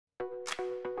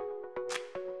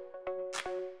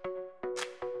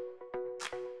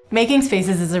Making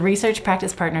Spaces is a research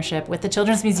practice partnership with the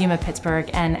Children's Museum of Pittsburgh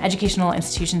and educational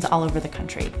institutions all over the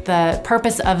country. The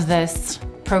purpose of this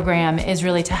program is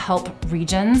really to help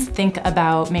regions think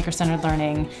about maker-centered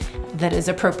learning that is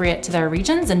appropriate to their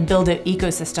regions and build an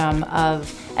ecosystem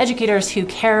of educators who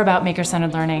care about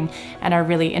maker-centered learning and are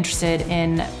really interested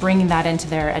in bringing that into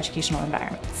their educational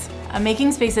environments. A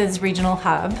Making Spaces regional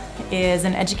hub is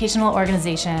an educational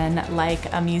organization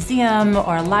like a museum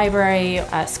or a library,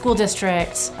 a school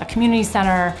district, a community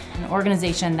center, an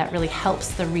organization that really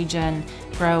helps the region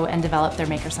grow and develop their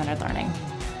maker-centered learning.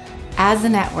 As a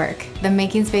network, the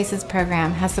Making Spaces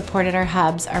program has supported our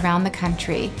hubs around the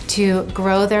country to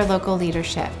grow their local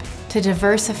leadership, to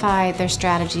diversify their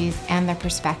strategies and their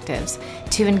perspectives,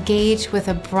 to engage with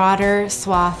a broader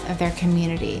swath of their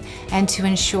community, and to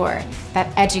ensure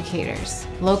that educators,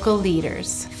 local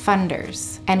leaders,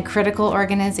 funders, and critical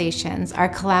organizations are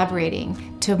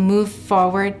collaborating to move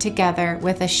forward together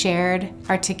with a shared,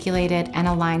 articulated, and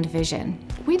aligned vision.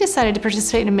 We decided to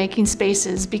participate in Making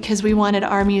Spaces because we wanted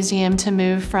our museum to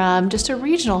move from just a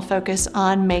regional focus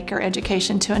on maker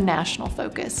education to a national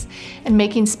focus. And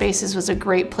Making Spaces was a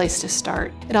great place to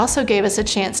start. It also gave us a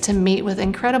chance to meet with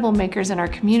incredible makers in our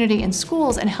community and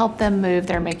schools and help them move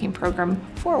their making program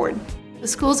forward. The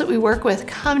schools that we work with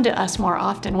come to us more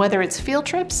often, whether it's field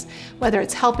trips, whether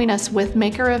it's helping us with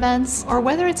maker events, or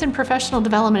whether it's in professional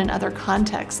development in other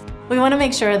contexts. We want to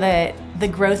make sure that the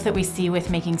growth that we see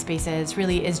with Making Spaces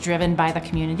really is driven by the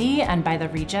community and by the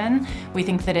region. We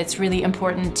think that it's really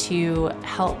important to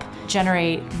help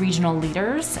generate regional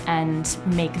leaders and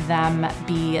make them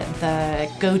be the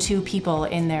go-to people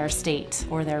in their state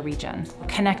or their region.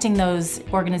 Connecting those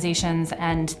organizations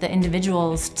and the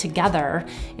individuals together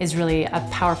is really a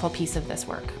powerful piece of this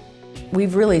work.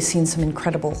 We've really seen some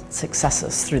incredible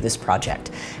successes through this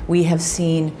project. We have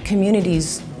seen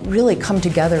communities really come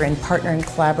together and partner and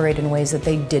collaborate in ways that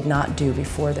they did not do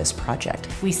before this project.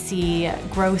 We see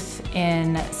growth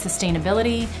in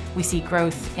sustainability, we see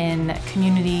growth in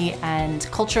community and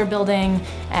culture building,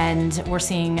 and we're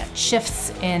seeing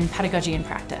shifts in pedagogy and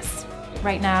practice.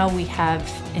 Right now we have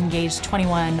engaged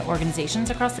 21 organizations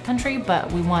across the country,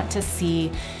 but we want to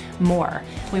see more.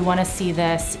 We want to see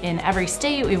this in every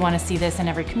state, we want to see this in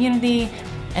every community,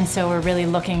 and so we're really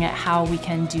looking at how we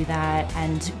can do that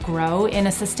and grow in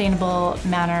a sustainable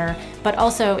manner, but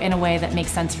also in a way that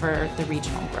makes sense for the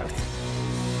regional growth.